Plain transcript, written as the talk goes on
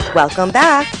Welcome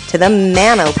back to the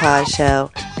Manopause Show,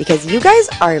 because you guys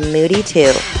are moody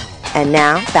too. And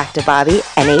now, back to Bobby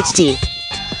and HD.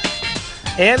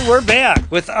 And we're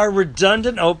back with our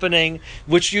redundant opening,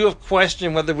 which you have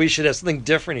questioned whether we should have something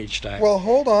different each time. Well,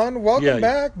 hold on. Welcome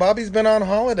back. Bobby's been on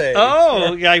holiday.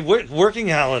 Oh, yeah, working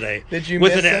holiday. Did you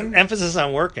with miss an him? Emphasis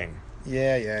on working.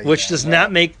 Yeah. Which does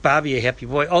not make Bobby a happy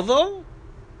boy, although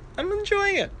I'm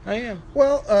enjoying it. I am.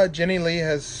 Well, Jenny Lee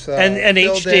has and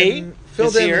HD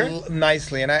filled is in here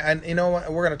nicely, and you know what?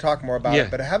 We're going to talk more about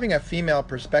it. But having a female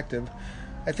perspective,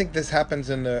 I think this happens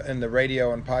in the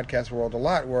radio and podcast world a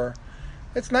lot, where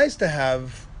it's nice to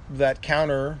have that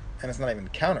counter, and it's not even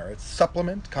counter; it's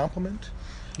supplement, complement.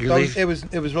 So it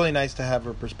was really nice to have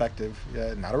her perspective,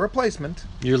 not a replacement.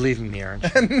 You're leaving me, aren't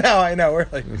you? No, I know.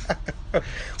 Really.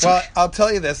 Well, I'll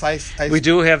tell you this: we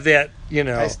do have that.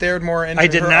 I stared more into. I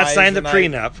did not sign the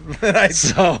prenup,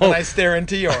 so I stare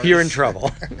into yours. You're in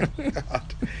trouble.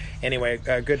 Anyway,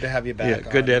 good to have you back.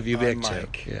 Yeah, good to have you back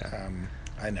Mike. too. Yeah.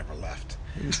 I never left.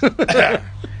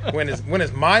 When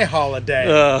is my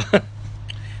holiday?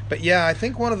 But yeah, I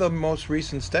think one of the most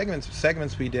recent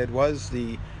segments we did was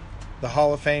the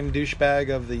Hall of Fame douchebag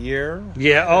of the year.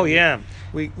 Yeah. Oh, yeah.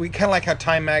 We kind of like how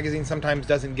Time Magazine sometimes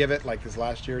doesn't give it, like this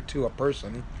last year, to a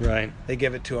person. Right. They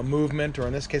give it to a movement, or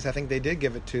in this case, I think they did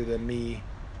give it to the Me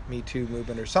Too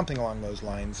movement, or something along those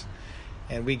lines.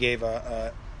 And we gave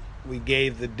the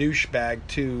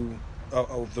douchebag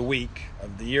of the week,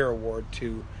 of the year award,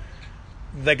 to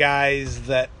the guys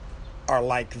that are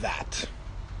like that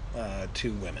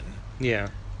to women. Yeah.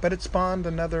 But it spawned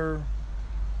another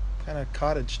kind of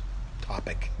cottage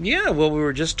topic. Yeah, well, we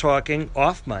were just talking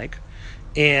off mic,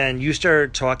 and you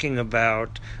started talking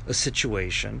about a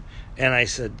situation, and I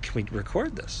said, can we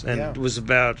record this? And it was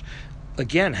about,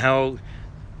 again, how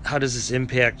does this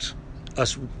impact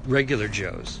us regular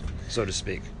Joes, so to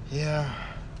speak? Yeah.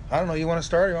 I don't know. You want to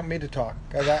start, or you want me to talk?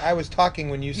 Because I was talking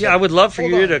when you said... Yeah, I would love for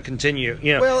you to continue,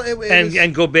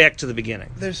 and go back to the beginning.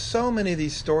 There's so many of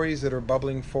these stories that are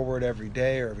bubbling forward every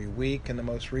day or every week, and the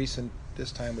most recent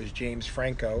this time was James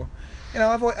Franco.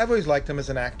 I've always liked him as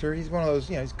an actor. He's one of those,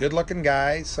 he's a good-looking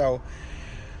guy. So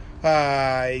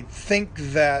I think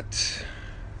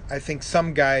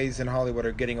some guys in Hollywood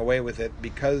are getting away with it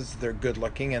because they're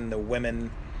good-looking, and the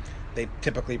women, they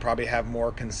typically probably have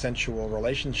more consensual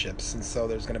relationships, and so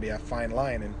there's going to be a fine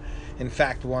line. And in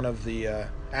fact, one of the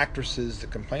actresses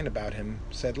that complained about him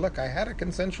said, look, I had a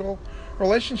consensual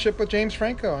relationship with James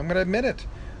Franco. I'm going to admit it.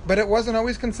 But it wasn't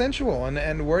always consensual.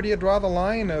 And where do you draw the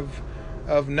line of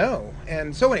no?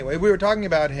 And so anyway, we were talking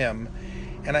about him,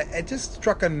 and it just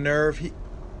struck a nerve.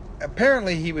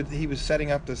 Apparently he was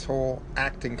setting up this whole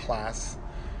acting class.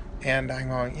 And I'm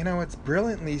going, it's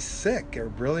brilliantly sick or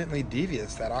brilliantly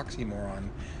devious, that oxymoron.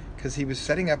 Because he was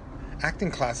setting up acting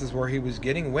classes where he was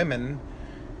getting women,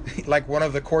 like one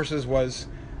of the courses was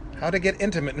how to get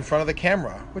intimate in front of the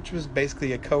camera, which was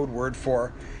basically a code word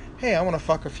for, hey, I want to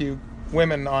fuck a few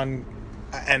women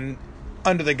and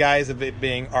under the guise of it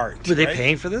being art. Were they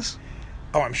paying for this?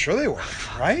 Oh, I'm sure they were,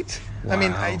 right? Wow. I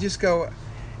mean, I just go...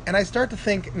 And I start to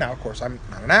think, now, of course, I'm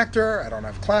not an actor, I don't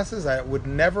have classes, I would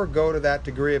never go to that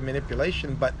degree of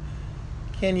manipulation, but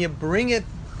can you bring it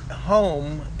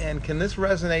home, and can this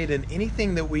resonate in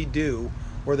anything that we do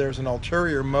where there's an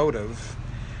ulterior motive,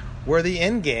 where the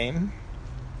end game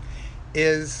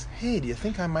is, hey, do you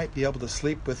think I might be able to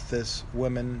sleep with this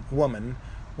woman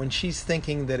when she's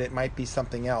thinking that it might be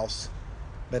something else,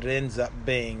 but it ends up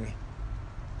being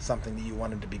something that you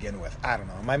wanted to begin with? I don't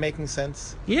know. Am I making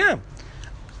sense? Yeah.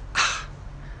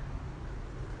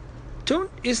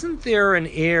 Isn't there an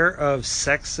air of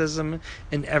sexism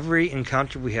in every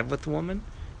encounter we have with a woman?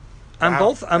 On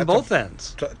both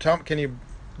ends. Can you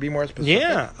be more specific?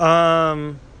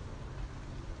 Yeah.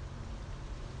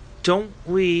 Don't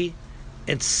we,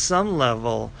 at some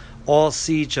level, all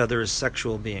see each other as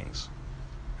sexual beings?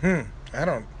 I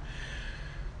don't.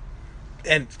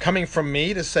 And coming from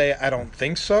me to say I don't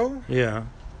think so. Yeah.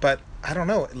 But I don't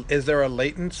know. Is there a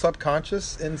latent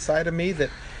subconscious inside of me that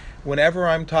whenever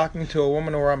I'm talking to a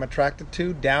woman who I'm attracted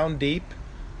to, down deep,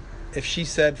 if she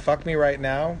said, fuck me right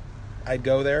now, I'd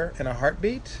go there in a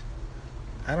heartbeat?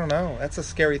 I don't know. That's a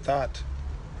scary thought.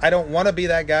 I don't want to be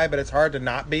that guy, but it's hard to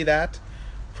not be that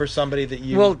for somebody that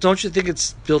you... Well, don't you think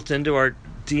it's built into our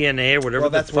DNA or whatever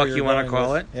the fuck you want to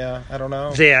call it? Yeah, I don't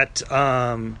know. That,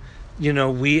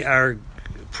 we are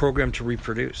programmed to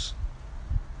reproduce.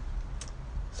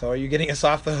 So are you getting us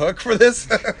off the hook for this?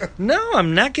 No,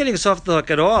 I'm not getting us off the hook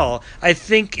at all. I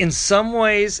think in some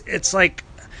ways it's like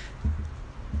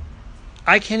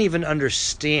I can't even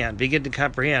begin to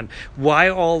comprehend why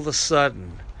all of a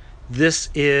sudden this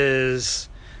is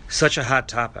such a hot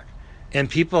topic, and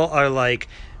people are like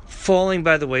falling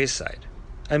by the wayside.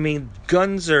 I mean,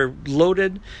 guns are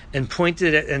loaded and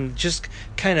pointed at, and just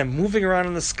kind of moving around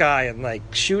in the sky and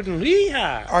like shooting.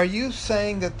 Yeehaw! Are you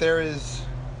saying that there is,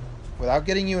 without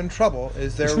getting you in trouble,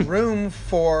 is there room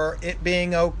for it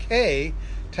being okay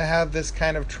to have this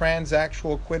kind of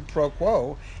transactional quid pro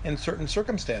quo in certain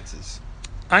circumstances?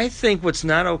 I think what's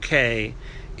not okay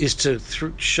is to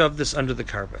shove this under the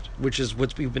carpet, which is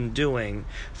what we've been doing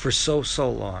for so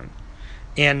long.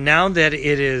 And now that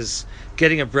it is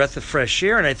getting a breath of fresh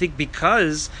air, and I think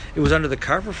because it was under the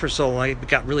carpet for so long, it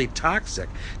got really toxic.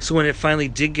 So when it finally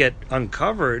did get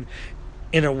uncovered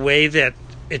in a way that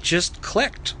it just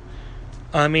clicked,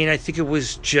 I mean, I think it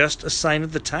was just a sign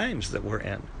of the times that we're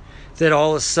in. That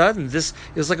all of a sudden, this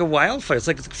is like a wildfire. It's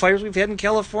like the fires we've had in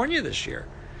California this year.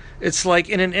 It's like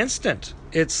in an instant.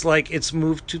 It's like it's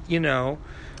moved to,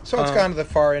 So it's gone to the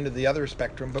far end of the other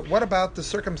spectrum, but what about the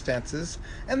circumstances?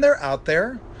 And they're out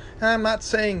there. And I'm not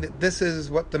saying that this is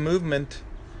what the movement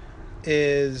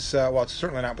is, well, it's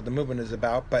certainly not what the movement is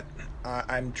about, but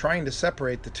I'm trying to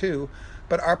separate the two.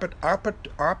 But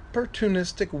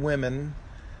opportunistic women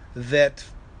that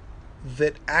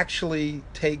actually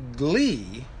take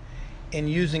glee in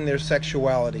using their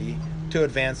sexuality to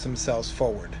advance themselves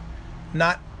forward.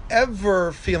 Not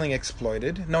ever feeling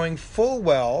exploited, knowing full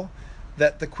well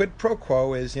that the quid pro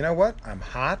quo is, you know what, I'm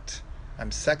hot,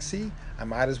 I'm sexy, I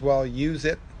might as well use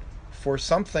it for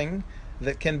something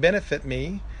that can benefit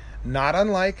me, not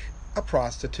unlike a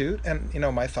prostitute. And,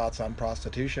 my thoughts on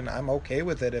prostitution, I'm okay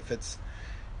with it if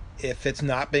it's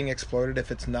not being exploited,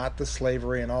 if it's not the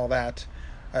slavery and all that.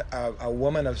 A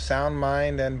woman of sound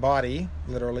mind and body,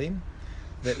 literally,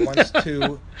 that wants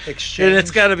to exchange... And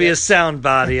it's got to be a sound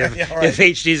body if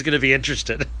HD's going to be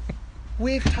interested.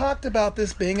 We've talked about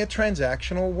this being a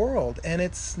transactional world, and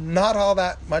it's not all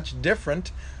that much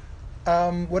different.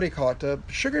 What do you call it?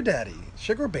 Sugar daddy,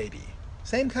 sugar baby.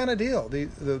 Same kind of deal.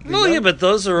 But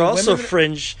those are also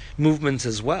fringe movements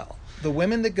as well. The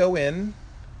women that go in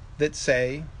that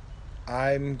say,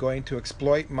 I'm going to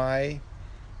exploit my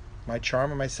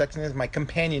charm and my sexiness, my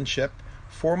companionship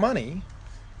for money,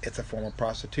 it's a form of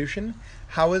prostitution.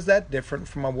 How is that different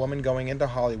from a woman going into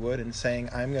Hollywood and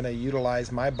saying, I'm going to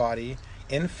utilize my body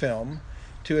in film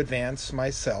to advance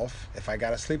myself? If I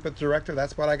got to sleep with the director,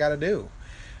 that's what I got to do.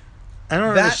 I don't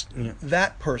understand.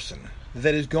 That person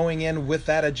that is going in with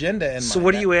that agenda in mind. So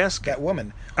what do you ask? That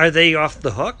woman. Are they off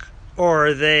the hook? Or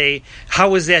are they...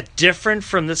 How is that different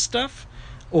from this stuff?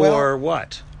 Or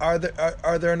what? Are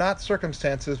there not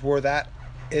circumstances where that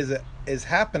is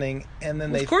happening, and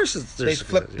then of course they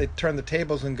turn the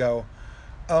tables and go,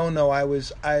 oh no, I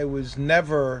was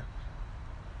never,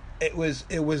 it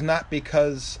was not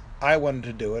because I wanted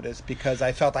to do it, it's because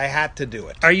I felt I had to do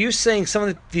it. Are you saying some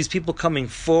of these people coming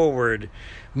forward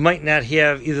might not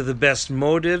have either the best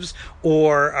motives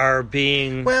or are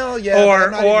being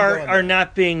or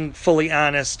not being fully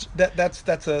honest? That's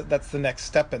the next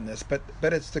step in this, but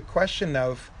it's the question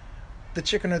of the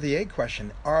chicken or the egg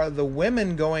question. Are the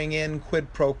women going in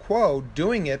quid pro quo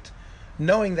doing it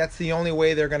knowing that's the only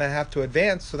way they're going to have to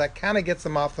advance, so that kind of gets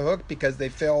them off the hook because they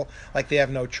feel like they have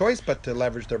no choice but to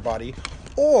leverage their body?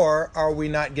 Or are we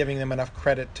not giving them enough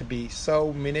credit to be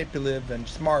so manipulative and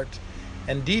smart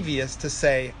and devious to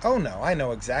say, oh no, I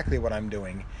know exactly what I'm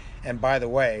doing, and by the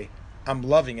way, I'm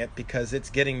loving it because it's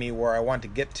getting me where I want to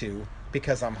get to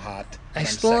because I'm hot. I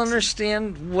still don't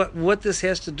understand what this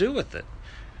has to do with it.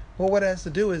 Well, what it has to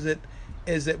do is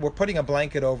that we're putting a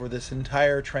blanket over this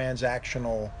entire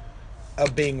transactional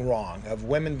of being wrong, of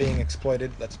women being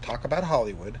exploited. Let's talk about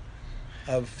Hollywood,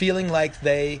 of feeling like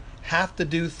they have to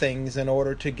do things in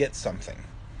order to get something.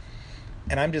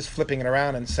 And I'm just flipping it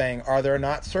around and saying, are there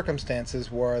not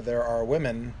circumstances where there are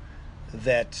women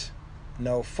that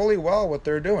know fully well what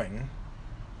they're doing?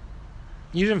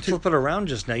 You didn't flip it around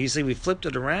just now. You say we flipped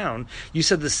it around. You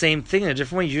said the same thing in a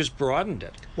different way. You just broadened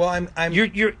it. Well,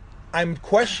 I'm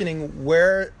questioning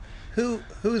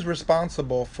who's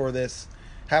responsible for this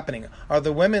happening. Are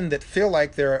the women that feel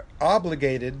like they're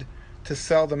obligated to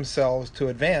sell themselves to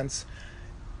advance,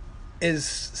 is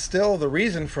still the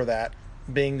reason for that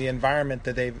being the environment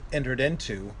that they've entered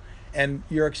into, and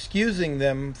you're excusing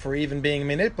them for even being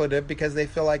manipulative because they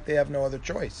feel like they have no other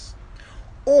choice?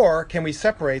 Or can we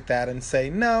separate that and say,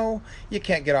 no, you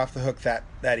can't get off the hook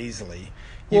that easily?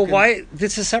 Why?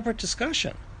 It's a separate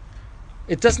discussion.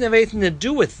 It doesn't have anything to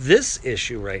do with this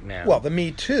issue right now. Well, the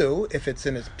Me Too, if it's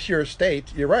in its pure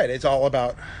state, you're right. It's all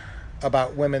about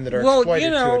women that are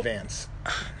exploited to advance.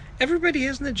 Everybody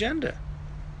has an agenda.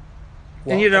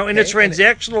 Well, and in a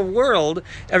transactional world,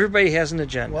 everybody has an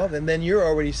agenda. Well, then you're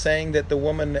already saying that the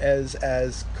woman is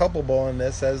as culpable in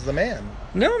this as the man.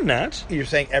 No, I'm not. You're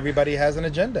saying everybody has an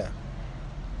agenda.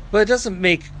 But it doesn't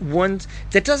make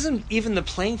that doesn't even the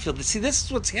playing field. See, this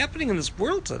is what's happening in this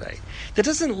world today. That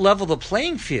doesn't level the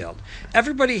playing field.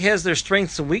 Everybody has their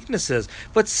strengths and weaknesses,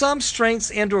 but some strengths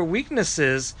and or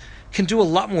weaknesses can do a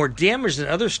lot more damage than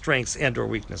other strengths and or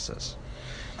weaknesses.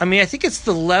 I mean, I think it's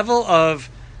the level of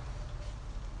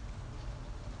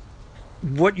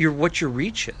what your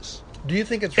reach is. Do you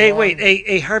think it's wrong?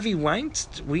 A Harvey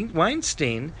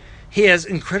Weinstein, he has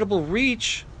incredible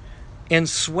reach and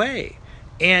sway,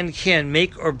 and can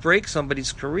make or break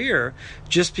somebody's career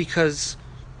just because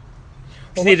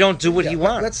they don't do what he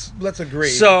wants. Let's agree.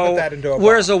 So, put that into a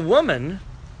whereas a woman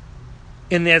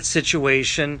in that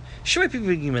situation, she might be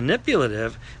being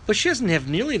manipulative, but she doesn't have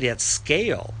nearly that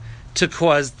scale to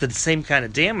cause the same kind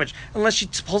of damage unless she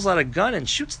pulls out a gun and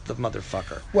shoots the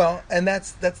motherfucker. Well, and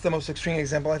that's the most extreme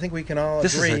example. I think we can all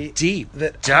agree is a deep,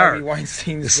 that dark Harvey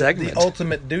Weinstein's the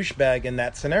ultimate douchebag in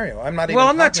that scenario. I'm not even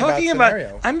I'm not talking about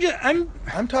scenario.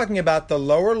 I'm talking about the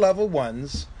lower level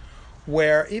ones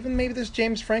where even maybe this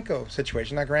James Franco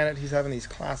situation. Now granted he's having these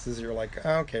classes, you're like,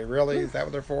 oh, okay, really? Is that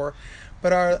what they're for?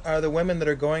 But are the women that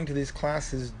are going to these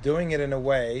classes doing it in a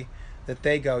way that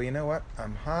they go, you know what,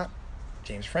 I'm hot,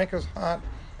 James Franco's hot.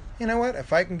 You know what?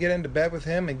 If I can get into bed with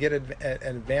him and get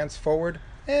advance forward,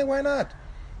 why not?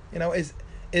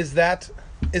 Is that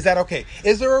okay?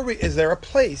 Is there a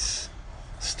place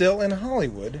still in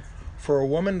Hollywood for a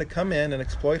woman to come in and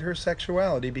exploit her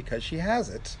sexuality because she has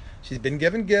it? She's been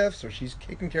given gifts, or she's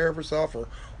taking care of herself, or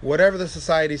whatever the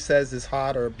society says is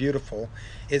hot or beautiful.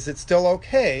 Is it still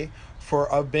okay for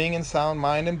a being in sound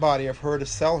mind and body of her to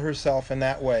sell herself in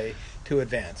that way to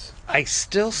advance? I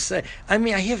still say, I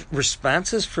have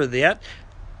responses for that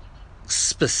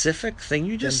specific thing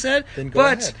you just said, then go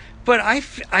ahead. But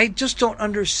I just don't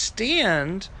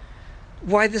understand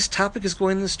why this topic is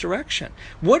going this direction.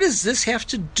 What does this have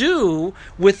to do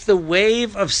with the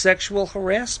wave of sexual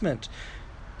harassment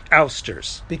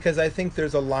ousters? Because I think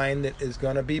there's a line that is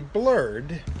going to be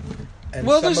blurred. And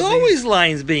there's always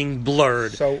lines being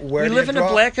blurred. So we live in a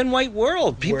black and white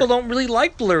world. People don't really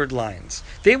like blurred lines.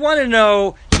 They want to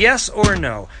know yes or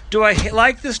no. Do I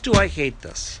like this? Do I hate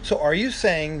this? So are you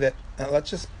saying that?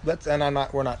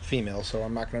 We're not female, so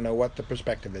I'm not going to know what the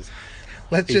perspective is.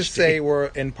 Let's just say we're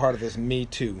in part of this Me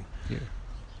Too. Yeah.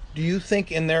 Do you think,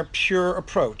 in their pure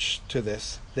approach to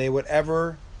this, they would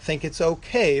ever think it's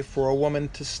okay for a woman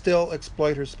to still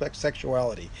exploit her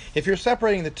sexuality? If you're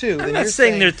separating the two, I'm not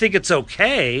saying they think it's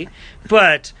okay,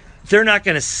 but they're not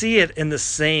going to see it in the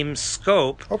same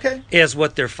scope as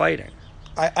what they're fighting.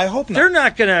 I hope not. They're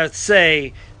not going to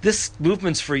say, this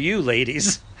movement's for you,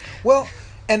 ladies. Well,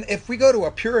 and if we go to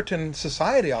a Puritan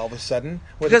society all of a sudden,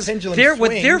 where the pendulum swings... what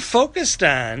they're focused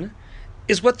on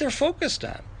is what they're focused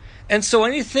on. And so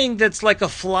anything that's like a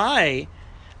fly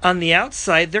on the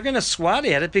outside, they're going to swat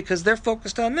at it because they're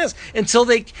focused on this until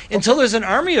there's an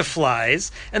army of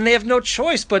flies and they have no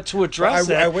choice but to address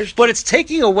it. But it's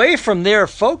taking away from their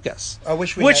focus. That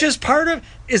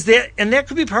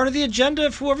could be part of the agenda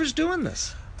of whoever's doing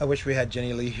this. I wish we had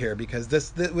Jenny Lee here, because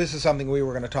this is something we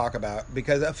were going to talk about,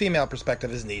 because a female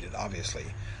perspective is needed, obviously.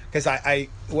 Because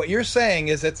what you're saying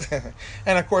is it's,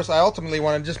 and of course I ultimately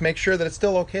want to just make sure that it's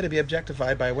still okay to be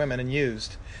objectified by women and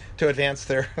used to advance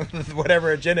their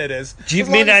whatever agenda it is. Do you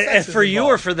mean for you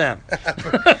or for them?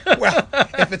 Well,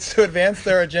 if it's to advance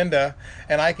their agenda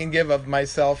and I can give of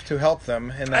myself to help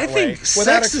them in that way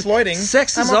without exploiting,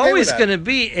 sex is always going to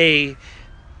be a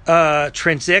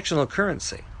transactional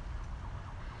currency.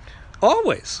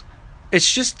 Always.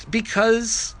 It's just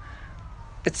because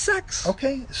it's sex.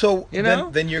 Okay, so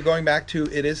then you're going back to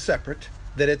it is separate,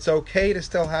 that it's okay to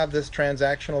still have this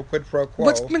transactional quid pro quo.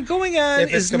 What's been going on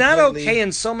is not okay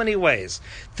in so many ways.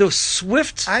 The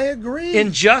swift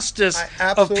injustice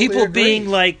of people being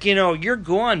like, you're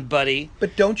gone, buddy.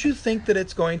 But don't you think that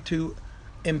it's going to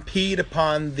impede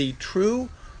upon the true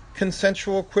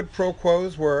consensual quid pro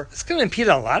quos where it's going to impede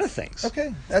on a lot of things.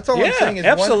 Okay, that's all I'm saying. Is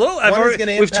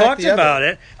absolutely. We've talked about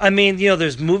it. I mean,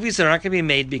 there's movies that aren't going to be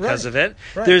made because of it.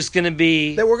 Right. There's going to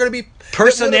be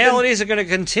personalities are going to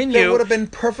continue. That would have been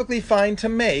perfectly fine to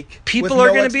make. People are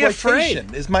going to be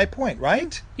afraid. Is my point,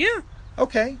 right? Yeah.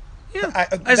 Okay. Yeah.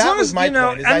 That was my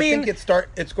point. I think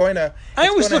it's going to. I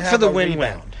always look for the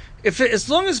win-win. As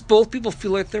long as both people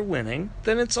feel like they're winning,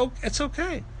 then it's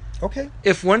okay. Okay.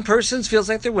 If one person feels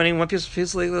like they're winning, one person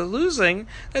feels like they're losing,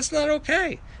 that's not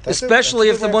okay. Especially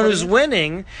if the one who's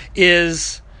winning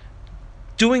is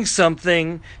doing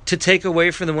something to take away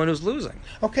from the one who's losing.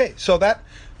 Okay, so that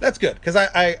That's good, because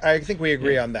I think we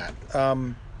agree on that.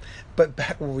 But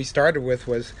back what we started with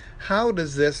was, how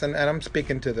does this, and I'm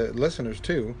speaking to the listeners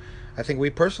too, I think we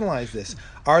personalize this.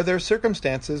 Are there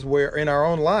circumstances where in our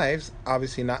own lives,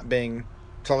 obviously not being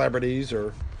celebrities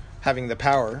or having the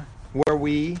power, where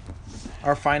we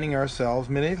are finding ourselves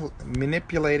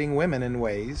manipulating women in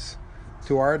ways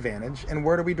to our advantage, and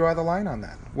where do we draw the line on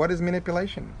that? What is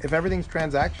manipulation? If everything's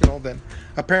transactional, then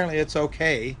apparently it's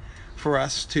okay for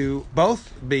us to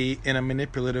both be in a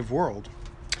manipulative world.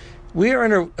 We are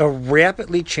in a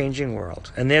rapidly changing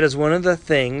world, and that is one of the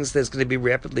things that's going to be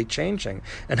rapidly changing.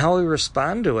 And how we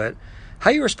respond to it,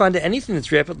 how you respond to anything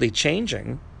that's rapidly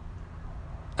changing,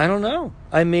 I don't know.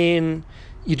 I mean,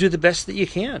 you do the best that you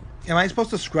can. Am I supposed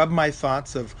to scrub my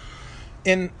thoughts of,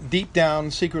 in deep down,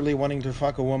 secretly wanting to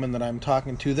fuck a woman that I'm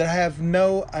talking to that I have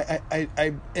no,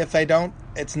 if I don't,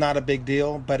 it's not a big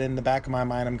deal, but in the back of my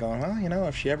mind I'm going, well,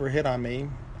 if she ever hit on me,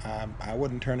 I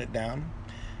wouldn't turn it down.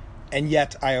 And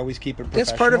yet, I always keep it professional.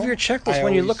 That's part of your checklist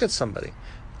when you look at somebody,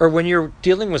 or when you're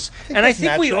dealing with. I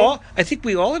think we all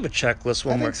have a checklist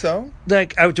when I think so.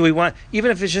 Like, do we want?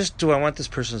 Even if it's just, do I want this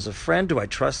person as a friend? Do I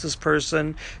trust this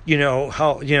person?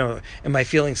 Am I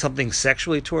feeling something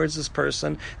sexually towards this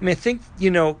person? I mean, I think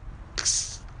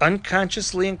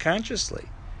unconsciously and consciously,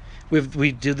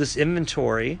 we do this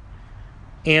inventory,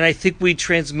 and I think we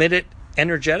transmit it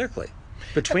energetically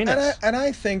between us. And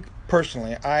I think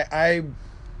personally,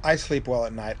 I sleep well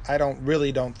at night. I don't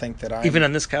think that I... Even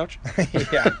on this couch?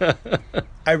 Yeah.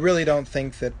 I really don't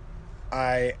think that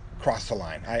I cross the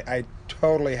line. I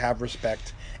totally have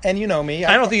respect. And you know me.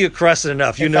 I don't think you cross it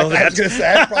enough. That. I was going to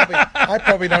say, I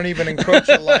probably don't even encroach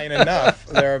the line enough.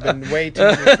 There have been way too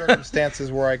many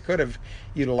circumstances where I could have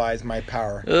utilized my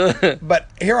power. But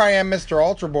here I am, Mr.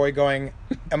 Ultra Boy, going,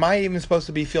 am I even supposed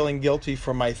to be feeling guilty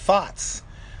for my thoughts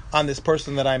on this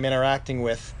person that I'm interacting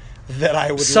with that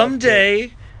I would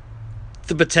someday...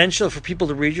 The potential for people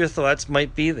to read your thoughts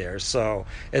might be there. So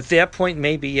at that point,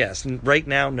 maybe yes. And right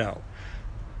now, no.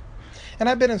 And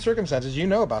I've been in circumstances,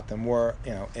 about them, where,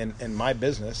 in my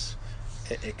business,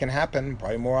 it can happen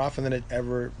probably more often than it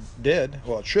ever did.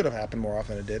 Well, it should have happened more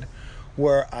often than it did,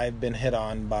 where I've been hit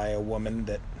on by a woman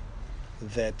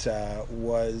that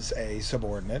was a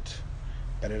subordinate,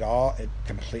 but it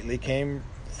completely came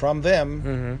from them.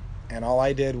 Mm-hmm. And all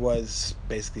I did was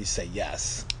basically say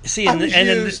yes. See, and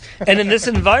in this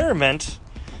environment,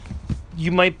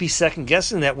 you might be second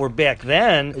guessing that. Where back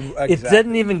then, exactly. It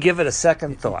didn't even give it a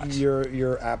second thought.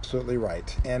 You're absolutely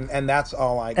right, and that's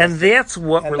all I. And that's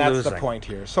what we're losing. That's the point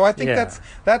here. So I think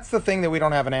that's the thing that we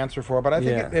don't have an answer for. But I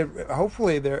think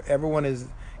hopefully everyone is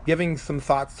giving some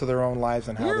thoughts to their own lives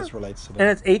and how this relates to them.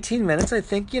 And it's 18 minutes. I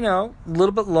think, a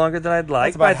little bit longer than I'd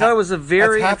like. But I thought it was a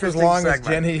very interesting segment. That's half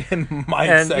as long as Jenny and my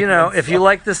segment. And, if you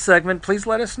like this segment, please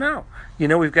let us know.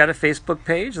 We've got a Facebook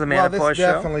page, The Manopause Show. This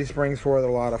definitely springs forth a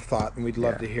lot of thought, and we'd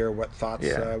love to hear what thoughts,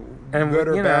 good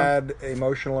or bad,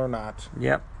 emotional or not.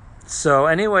 Yep. So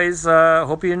anyways,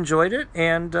 hope you enjoyed it,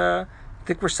 and I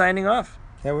think we're signing off.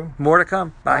 Yeah, more to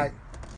come. Bye.